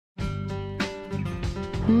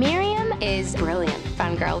Miriam is brilliant,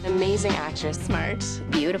 fun girl, amazing actress, smart,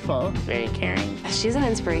 beautiful, very caring. She's an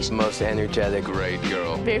inspiration. Most energetic, great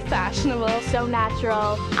girl. Very fashionable, so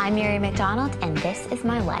natural. I'm Miriam McDonald, and this is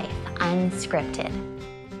my life, unscripted.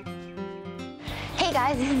 Hey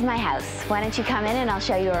guys, this is my house. Why don't you come in and I'll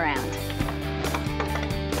show you around.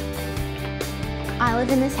 I live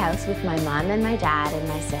in this house with my mom and my dad and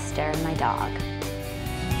my sister and my dog.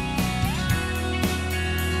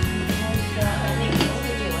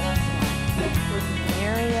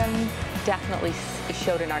 Miriam definitely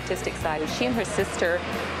showed an artistic side. She and her sister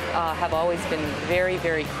have always been very,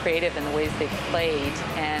 very creative in the ways they've played,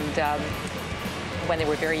 and when they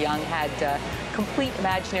were very young had complete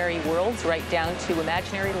imaginary worlds right down to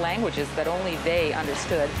imaginary languages that only they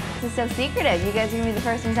understood. This is so secretive. You guys are gonna be the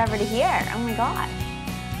first ones ever to hear. Oh my God.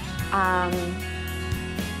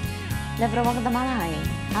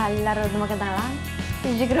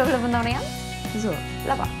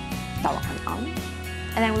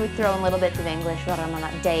 And then we would throw in little bits of English,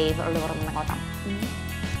 Dave, or It's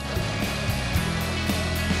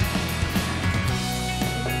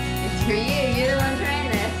for you, you're the one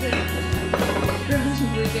trying this. Frozen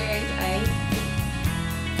blueberries ice.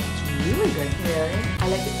 It's really good, really. I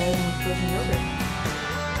like it better than frozen yogurt.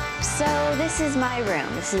 So this is my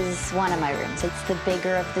room. This is one of my rooms. It's the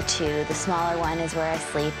bigger of the two. The smaller one is where I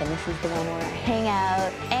sleep, and this is the one where I hang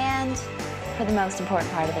out. And for the most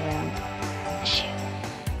important part of the room, the shoe.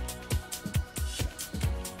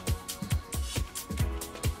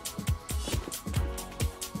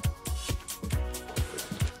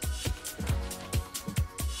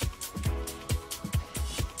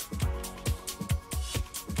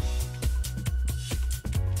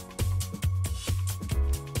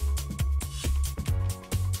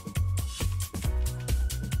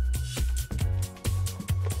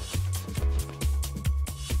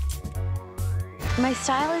 My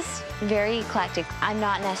style is very eclectic. I'm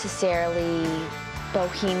not necessarily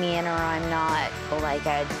bohemian, or I'm not like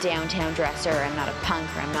a downtown dresser, I'm not a punk,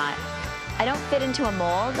 or I don't fit into a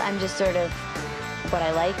mold. I'm just sort of what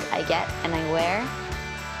I like, I get, and I wear.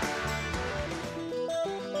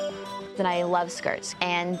 And I love skirts,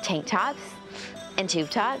 and tank tops, and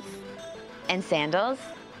tube tops, and sandals,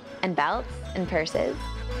 and belts, and purses.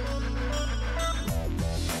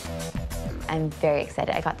 I'm very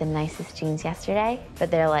excited. I got the nicest jeans yesterday,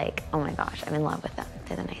 but they're like, oh my gosh, I'm in love with them.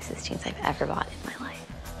 They're the nicest jeans I've ever bought in my life.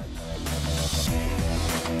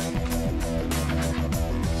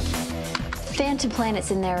 Phantom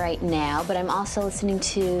Planet's in there right now, but I'm also listening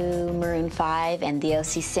to Maroon 5 and the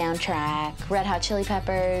OC soundtrack, Red Hot Chili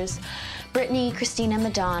Peppers, Britney, Christina,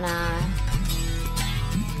 Madonna.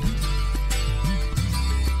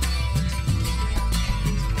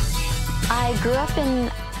 I grew up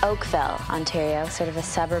in Oakville, Ontario, sort of a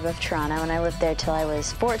suburb of Toronto, and I lived there till I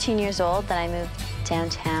was 14 years old. Then I moved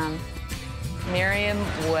downtown. Miriam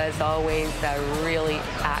was always a really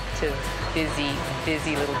active, busy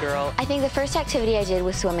little girl. I think the first activity I did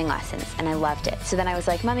was swimming lessons, and I loved it. So then I was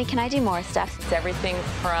like, Mommy, can I do more stuff? It's everything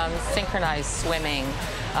from synchronized swimming,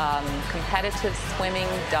 competitive swimming,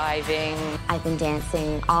 diving. I've been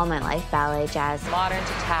dancing all my life, ballet, jazz. Modern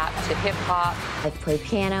to tap to hip hop. I've played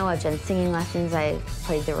piano, I've done singing lessons, I've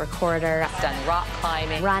played the recorder. I've done rock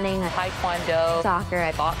climbing, running, taekwondo, soccer.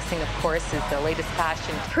 Boxing, of course, is the latest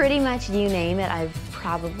passion. Pretty much you name it, I've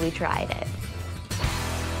probably tried it.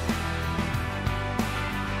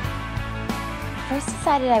 I first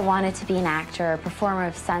decided I wanted to be an actor or performer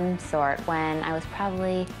of some sort when I was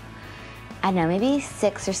probably, I don't know, maybe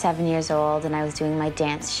 6 or 7 years old, and I was doing my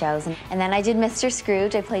dance shows. And then I did Mr.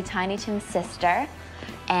 Scrooge. I played Tiny Tim's sister,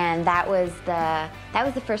 and that was the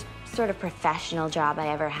first sort of professional job I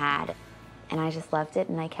ever had. And I just loved it,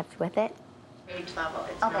 and I kept with it. Age level,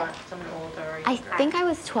 it's Okay. not someone older. I think I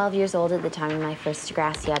was 12 years old at the time of my first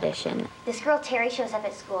Degrassi audition. This girl, Terry, shows up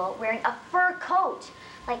at school wearing a fur coat.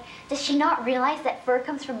 Like, does she not realize that fur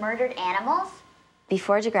comes from murdered animals?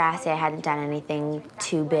 Before Degrassi, I hadn't done anything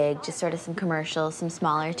too big, just sort of some commercials, some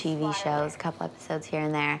smaller TV shows, a couple episodes here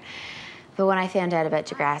and there. But when I found out about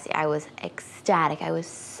Degrassi, I was ecstatic. I was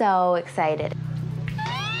so excited.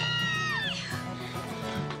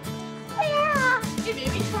 Hey,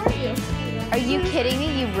 baby, how are you? Are you kidding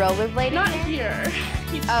me? You rollerblading? Not here.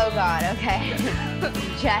 Oh God, okay.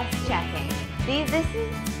 Just checking. This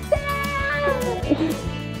is sad.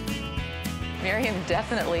 Miriam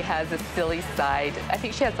definitely has a silly side. I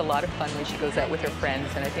think she has a lot of fun when she goes out with her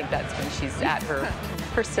friends, and I think that's when she's at her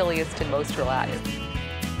silliest and most relaxed.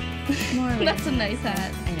 That's a nice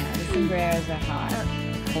hat. I know, the sombreros are hot.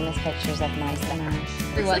 Famous pictures of my summer.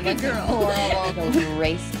 Everyone like a girl. Horrible, those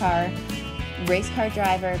race car race car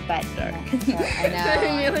driver, but dark. I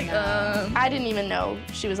know. I didn't even know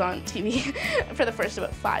she was on TV for the first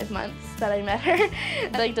about 5 months that I met her.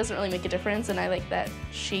 It doesn't really make a difference, and I like that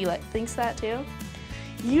she thinks that too.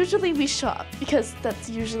 Usually we shop because that's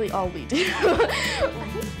usually all we do. I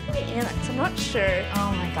think it's the annex, I'm not sure.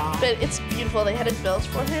 Oh my god. But it's beautiful. They had it built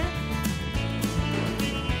for her.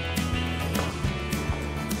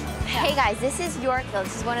 Hey guys, this is Yorkville.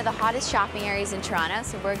 This is one of the hottest shopping areas in Toronto,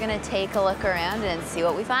 so we're gonna take a look around and see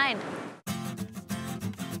what we find.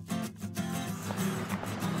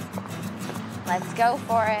 Let's go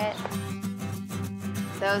for it.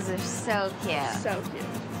 Those are so cute. So cute.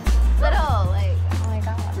 Little, like, oh my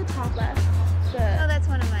god. The top left. Oh, that's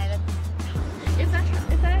one of mine. If that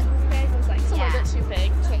bag was like a little bit too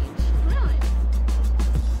big, change. Really?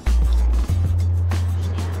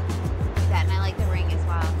 That, and I like the ring as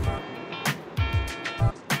well.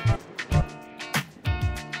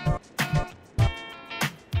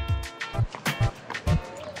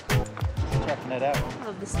 Checking it out. I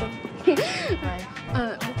love this stuff.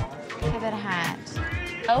 How about a hat?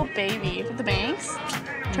 Oh, baby. With the bangs?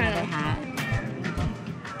 Another hat.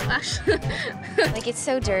 Actually, Like, it's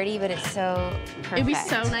so dirty, but it's so perfect. it'd be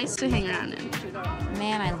so nice to hang around in.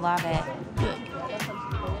 Man, I love it.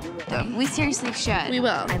 We seriously should. We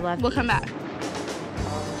will. I love We'll these. come back.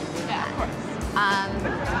 Yeah, of course.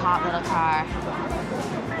 Hot little car.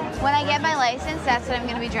 When I get my license, that's what I'm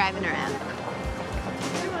gonna be driving around.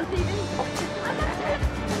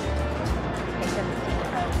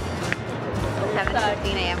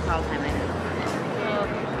 7:15 a.m. call time, I know.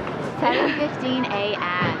 7:15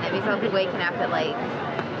 a.m. That means I'll be waking up at like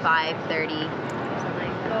 5:30 or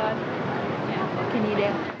something. What can you do?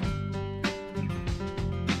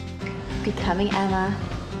 Becoming Emma.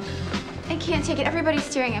 I can't take it. Everybody's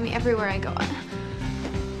staring at me everywhere I go.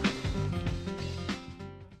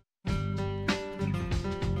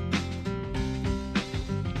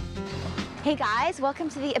 Hey guys, welcome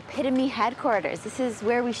to the Epitome headquarters. This is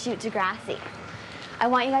where we shoot Degrassi. I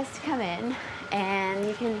want you guys to come in and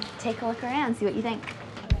you can take a look around, see what you think.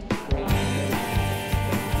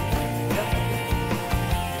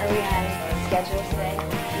 Are we on schedule today?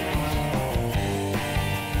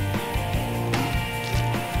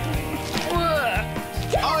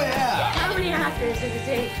 Oh yeah! How many actors does it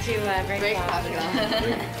take to break popular?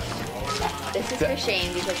 This is for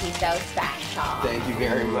Shane because he's so special. Thank you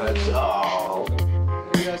very much. Oh.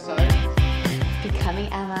 Are you outside? Becoming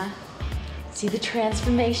Emma. See the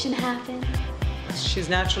transformation happen? She's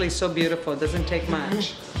naturally so beautiful. It doesn't take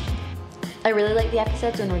much. I really like the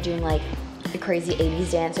episodes when we're doing like a crazy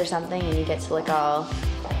 80s dance or something and you get to look all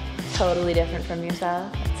totally different from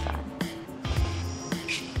yourself. It's fun.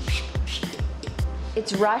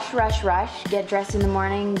 It's rush, rush, rush. Get dressed in the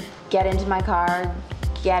morning, get into my car,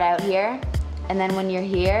 get out here. And then when you're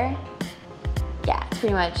here, yeah, it's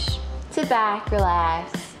pretty much sit back,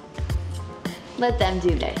 relax, let them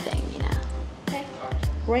do their thing, you know. Okay.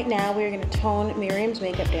 Right now, we're going to tone Miriam's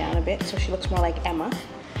makeup down a bit so she looks more like Emma.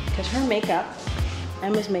 Because her makeup,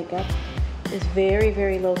 Emma's makeup, is very,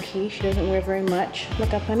 very low key. She doesn't wear very much.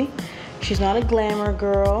 Look up, honey. She's not a glamour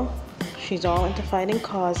girl. She's all into fighting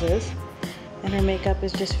causes. And her makeup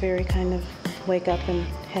is just very kind of wake up and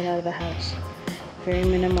head out of the house. Very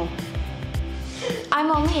minimal. I'm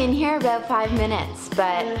only in here about 5 minutes,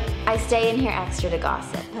 but I stay in here extra to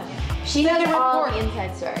gossip. She knows all the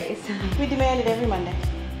inside stories. We demand it every Monday.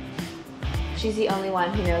 She's the only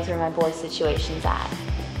one who knows where my boy situation's at.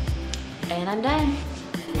 And I'm done.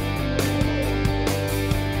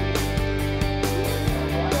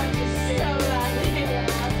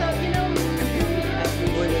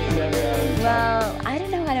 Well, I don't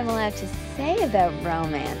know what I'm allowed to say about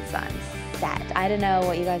romance on set. I don't know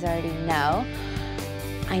what you guys already know.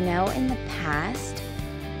 I know in the past,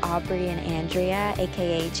 Aubrey and Andrea,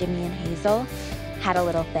 aka Jimmy and Hazel, had a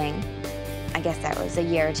little thing. I guess that was a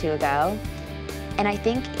year or two ago. And I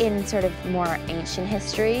think in sort of more ancient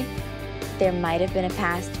history, there might have been a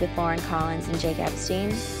past with Lauren Collins and Jake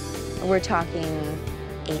Epstein. We're talking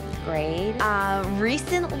 8th grade.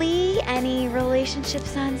 Recently, any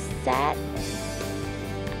relationships on set?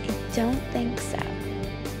 I don't think so.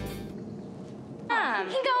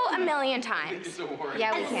 He can go a million times.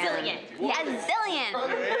 Yeah, we can. Zillion. Yeah, a zillion.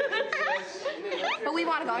 But we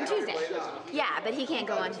want to go on Tuesday. Yeah, but he can't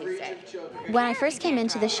go on Tuesday. When I first came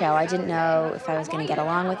into the show, I didn't know if I was going to get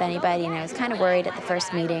along with anybody, and I was kind of worried at the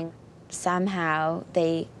first meeting. Somehow,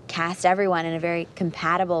 they cast everyone in a very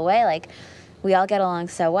compatible way. Like, we all get along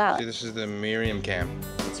so well. This is the Miriam cam.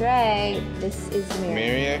 That's right. This is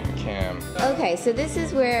Miriam cam. Okay, so this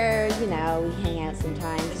is where, you know, we hang out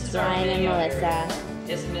sometimes. Ryan and Melissa.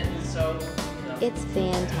 Isn't it so It's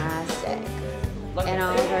fantastic. And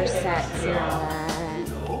all of our sets and all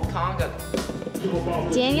that.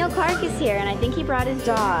 Daniel Clark is here, and I think he brought his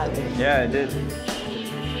dog. Yeah, I did.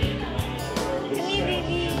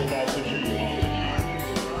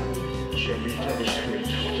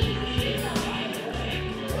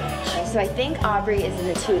 So I think Aubrey is in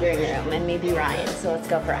the tutoring room, and maybe Ryan, so let's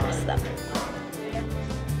go for ask them.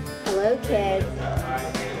 Hello, kids.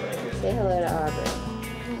 Say hello to Aubrey.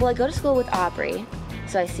 Well, I go to school with Aubrey,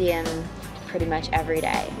 so I see him pretty much every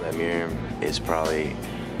day. Miriam is probably,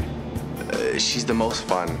 she's the most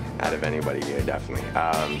fun out of anybody here, definitely.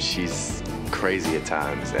 She's crazy at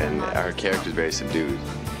times, and her character is very subdued.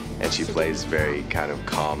 And she plays very kind of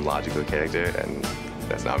calm, logical character, and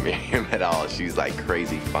that's not Miriam at all. She's like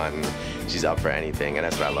crazy fun. She's up for anything, and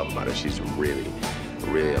that's what I love about her. She's really,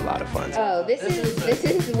 really a lot of fun. Oh, this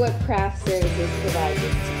is what craft services provides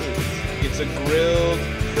us to eat. It's a grilled,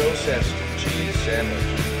 processed cheese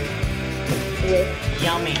sandwich. With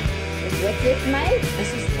Yummy. what's this, Mike?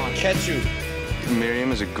 This is lunch. Ketchup.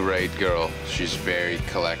 Miriam is a great girl. She's very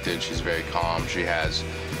collected. She's very calm. She has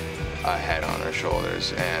a head on her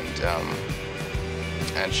shoulders, and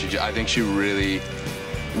I think she really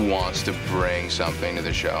wants to bring something to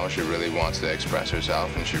the show. She really wants to express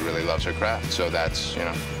herself, and she really loves her craft. So that's, you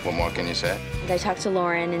know, what more can you say? I talk to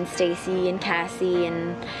Lauren and Stacy and Cassie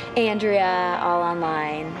and Andrea all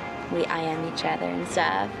online. We IM each other and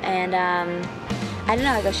stuff. And I don't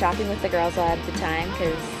know, I go shopping with the girls a lot of the time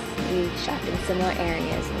because we shop in similar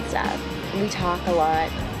areas and stuff. We talk a lot,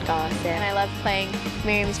 gossip. And I love playing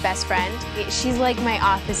Miriam's best friend. She's like my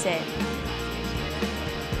opposite.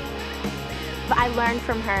 But I learned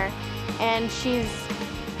from her, and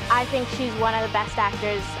I think she's one of the best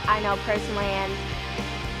actors I know personally, and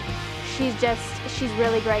she's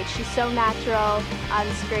really great. She's so natural on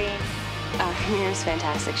screen. Miriam's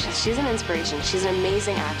fantastic. She's an inspiration. She's an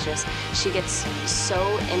amazing actress. She gets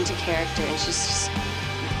so into character, and she's just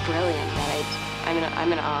brilliant that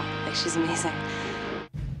I'm in awe. Like, she's amazing.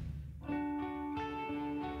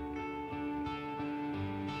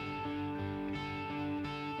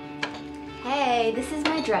 Hey, this is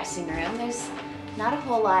my dressing room. There's not a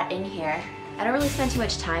whole lot in here. I don't really spend too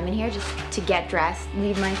much time in here, just to get dressed,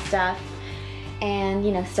 leave my stuff, and,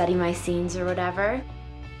 you know, study my scenes or whatever.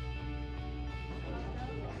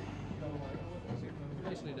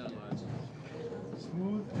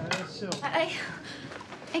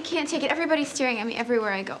 I can't take it. Everybody's staring at me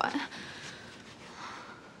everywhere I go.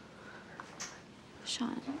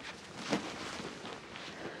 Sean.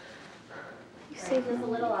 You say it's a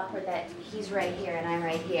little awkward that he's right here and I'm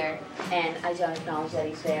right here, and I don't acknowledge that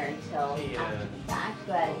he's there until after the fact,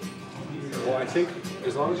 but... Well, I think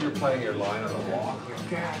as long as you're playing your line on the walk.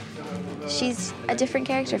 She's a different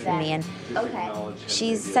character for me, and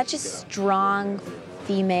she's such a strong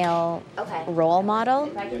female role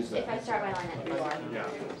model. If I start my line at the door.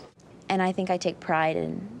 And I think I take pride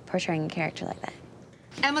in portraying a character like that.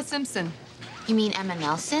 Emma Simpson. You mean Emma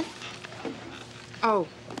Nelson? Oh,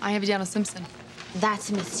 I have you down as Simpson. That's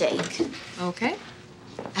a mistake. Okay.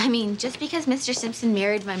 I mean, just because Mr. Simpson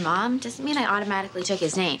married my mom doesn't mean I automatically took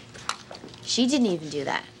his name. She didn't even do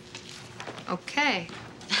that. Okay.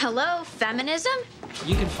 Hello, feminism?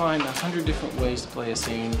 You can find 100 different ways to play a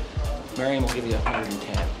scene. Miriam will give you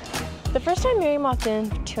 110. The first time Miriam walked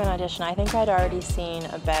into an audition, I think I'd already seen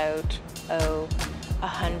about,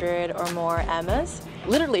 100 or more Emmas.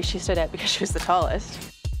 Literally, she stood out because she was the tallest.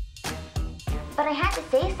 But I had to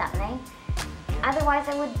say something. Otherwise,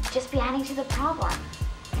 I would just be adding to the problem.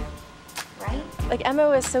 Right? Like, Emma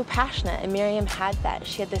was so passionate, and Miriam had that.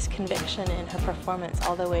 She had this conviction in her performance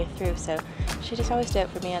all the way through, so she just always stood out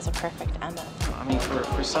for me as a perfect Emma. I mean,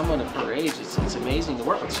 for someone of her age, it's amazing to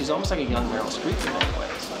work with. She's almost like a young Meryl Streep in many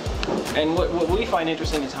ways. And what we find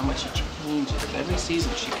interesting is how much she changes. Every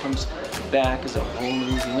season, she comes back as a whole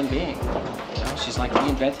new human being. You know, she's like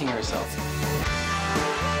reinventing herself.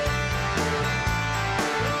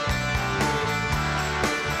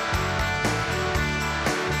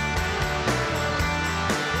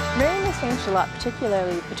 Miriam has changed a lot,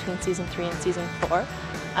 particularly between season 3 and season 4.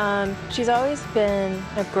 She's always been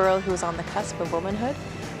a girl who was on the cusp of womanhood,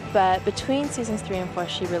 but between seasons 3 and 4,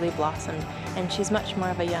 she really blossomed, and she's much more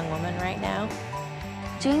of a young woman right now.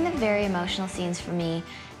 Doing the very emotional scenes for me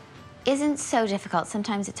isn't so difficult.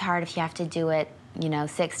 Sometimes it's hard if you have to do it, you know,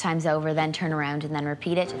 6 times over, then turn around and then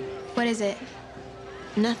repeat it. What is it?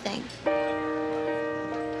 Nothing.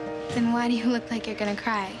 Then why do you look like you're gonna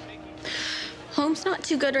cry? Home's not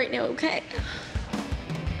too good right now, okay?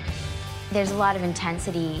 There's a lot of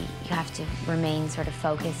intensity. You have to remain sort of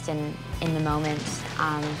focused and in the moment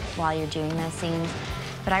while you're doing those scenes.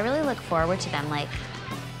 But I really look forward to them. Like,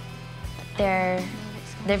 they're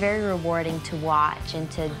very rewarding to watch and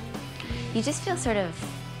to, you just feel sort of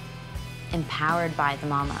empowered by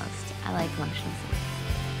them almost. I like motion scenes.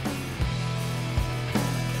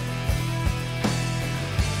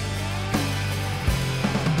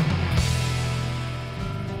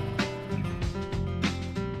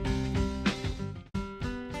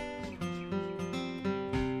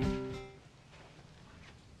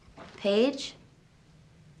 Paige?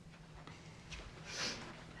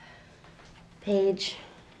 Paige.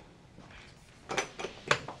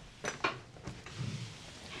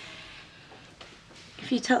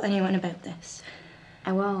 If you tell anyone about this.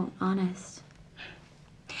 I won't, honest.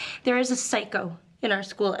 There is a psycho in our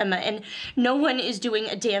school, Emma, and no one is doing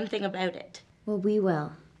a damn thing about it. Well, we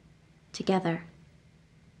will. Together.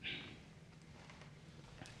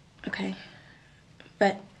 Okay.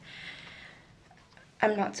 But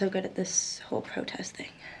I'm not so good at this whole protest thing.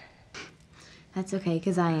 That's okay,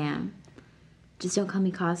 because I am. Just don't call me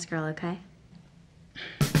Cause Girl, okay?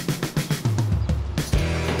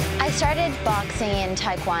 I started boxing and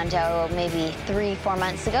taekwondo maybe 3-4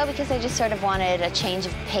 months ago because I just sort of wanted a change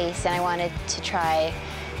of pace and I wanted to try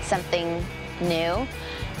something new.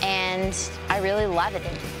 And I really love it.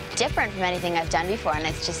 It's different from anything I've done before, and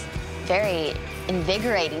it's just very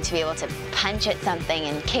invigorating to be able to punch at something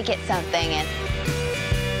and kick at something. And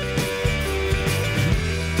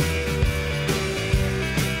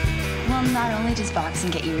well, not only does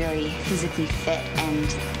boxing get you really physically fit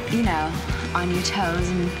and, you know, on your toes,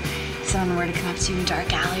 and if someone were to come up to you in a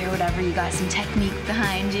dark alley or whatever, you got some technique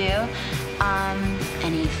behind you.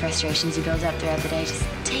 Any frustrations you build up throughout the day, just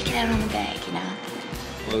take it out on the bag, you know?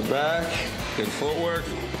 Look back, good footwork.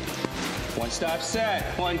 One stop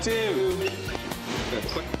set, 1, 2.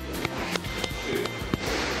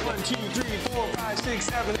 1, 2, 3, 4, 5, 6,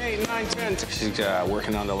 7, 8, 9, 10. She's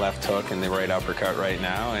working on the left hook and the right uppercut right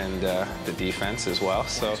now, and the defense as well.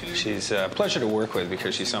 So she's a pleasure to work with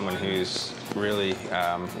because she's someone who's really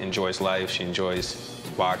enjoys life. She enjoys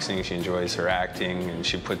boxing, she enjoys her acting, and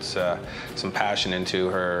she puts some passion into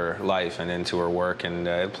her life and into her work, and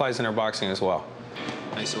it applies in her boxing as well.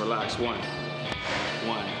 Nice and relaxed. 1.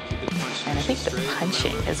 And I think the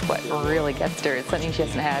punching is what really gets her. It's something she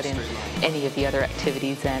hasn't had in any of the other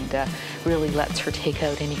activities, and really lets her take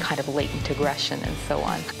out any kind of latent aggression and so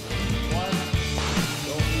on.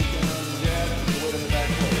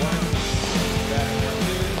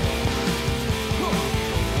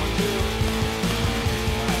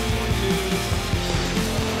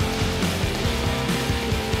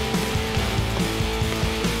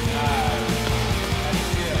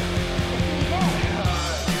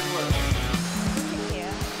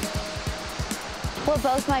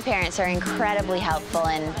 Well, both my parents are incredibly helpful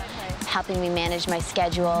in helping me manage my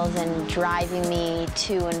schedules and driving me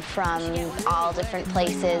to and from all different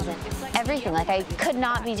places and everything. Like, I could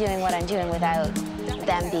not be doing what I'm doing without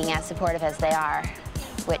them being as supportive as they are,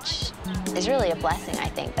 which is really a blessing, I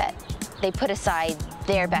think, that they put aside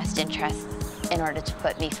their best interests in order to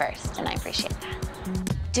put me first, and I appreciate that.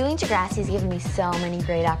 Doing Degrassi has given me so many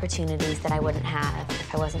great opportunities that I wouldn't have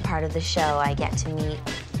if I wasn't part of the show. I get to meet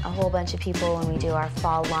a whole bunch of people when we do our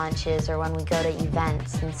fall launches or when we go to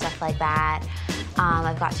events and stuff like that.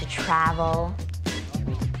 I've got to travel.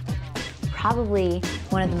 Probably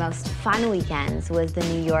one of the most fun weekends was the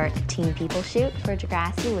New York Teen People shoot for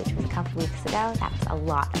Degrassi, which was a couple weeks ago. That was a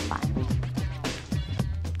lot of fun.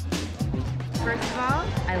 First of all,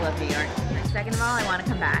 I love New York. Second of all, I want to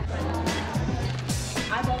come back.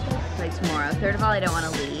 Like tomorrow. Third of all, I don't want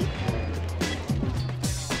to leave.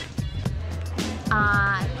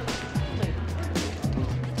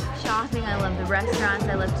 Shopping, I love the restaurants.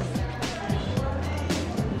 I love just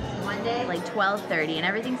one day, like 12:30, and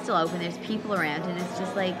everything's still open. There's people around, and it's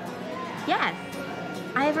just like, yes,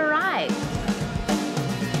 I have arrived.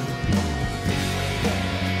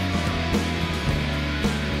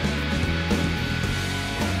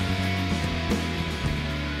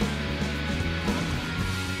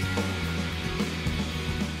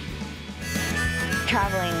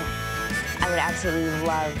 Traveling, I would absolutely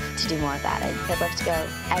love to do more of that. I'd love to go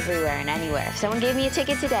everywhere and anywhere. If someone gave me a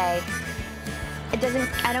ticket today,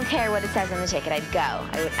 I don't care what it says on the ticket, I'd go.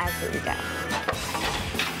 I would absolutely go.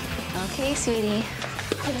 Okay, sweetie.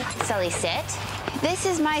 Sully, sit. This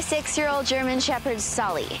is my 6-year-old German Shepherd,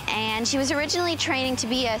 Sully, and she was originally training to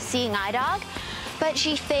be a seeing eye dog, but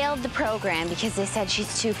she failed the program because they said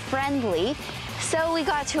she's too friendly. So we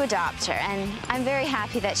got to adopt her, and I'm very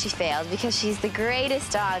happy that she failed because she's the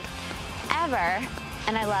greatest dog ever,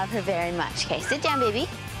 and I love her very much. Okay, sit down, baby.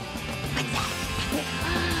 What's that?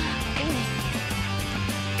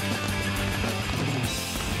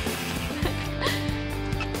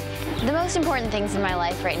 The most important things in my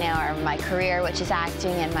life right now are my career, which is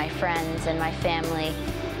acting, and my friends, and my family,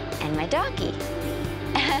 and my doggy.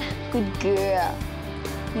 Good girl.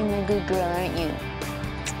 You're a good girl, aren't you?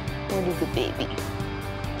 What a good baby.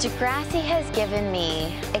 Degrassi has given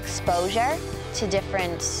me exposure to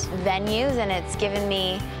different venues, and it's given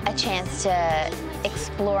me a chance to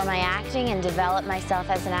explore my acting and develop myself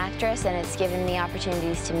as an actress, and it's given me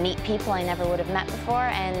opportunities to meet people I never would have met before,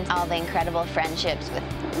 and all the incredible friendships with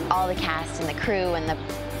all the cast and the crew and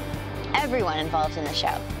everyone involved in the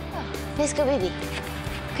show. Oh, let's go, baby.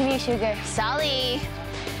 Come here, sugar. Sally.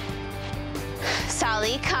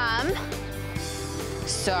 Sally, come.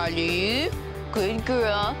 Sally. Good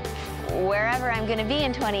girl. Wherever I'm gonna be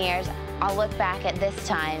in 20 years, I'll look back at this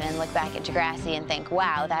time and look back at Degrassi and think,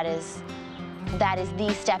 wow, that is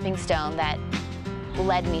the stepping stone that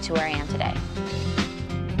led me to where I am today.